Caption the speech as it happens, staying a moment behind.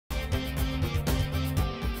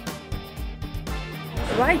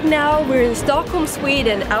Right now we're in Stockholm,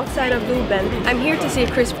 Sweden, outside of Globen. I'm here to see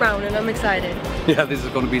Chris Brown and I'm excited. Yeah, this is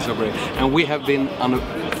going to be so great. And we have been on a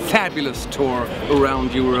fabulous tour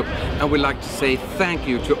around Europe, and we'd like to say thank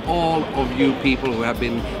you to all of you people who have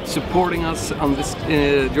been supporting us on this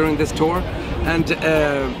during this tour. And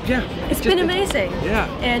yeah, it's been amazing. Yeah.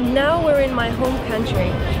 And now we're in my home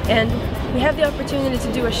country, and we have the opportunity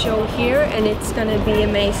to do a show here, and it's gonna be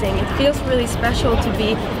amazing. It feels really special to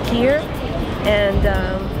be here, and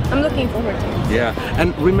I'm looking forward to it. Yeah,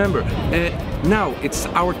 and remember, now it's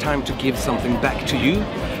our time to give something back to you.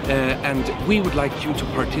 And we would like you to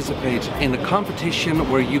participate in a competition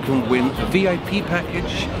where you can win a VIP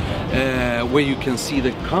package, where you can see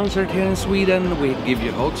the concert here in Sweden. We give you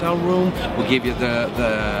a hotel room, we give you the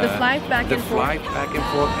flight back and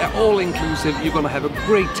forth, all inclusive. You're gonna have a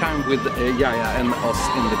great time with YAIYA and us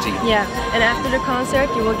in the team. Yeah, and after the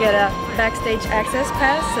concert you will get a backstage access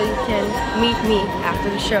pass so you can meet me after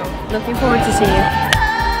the show. Looking forward to seeing you.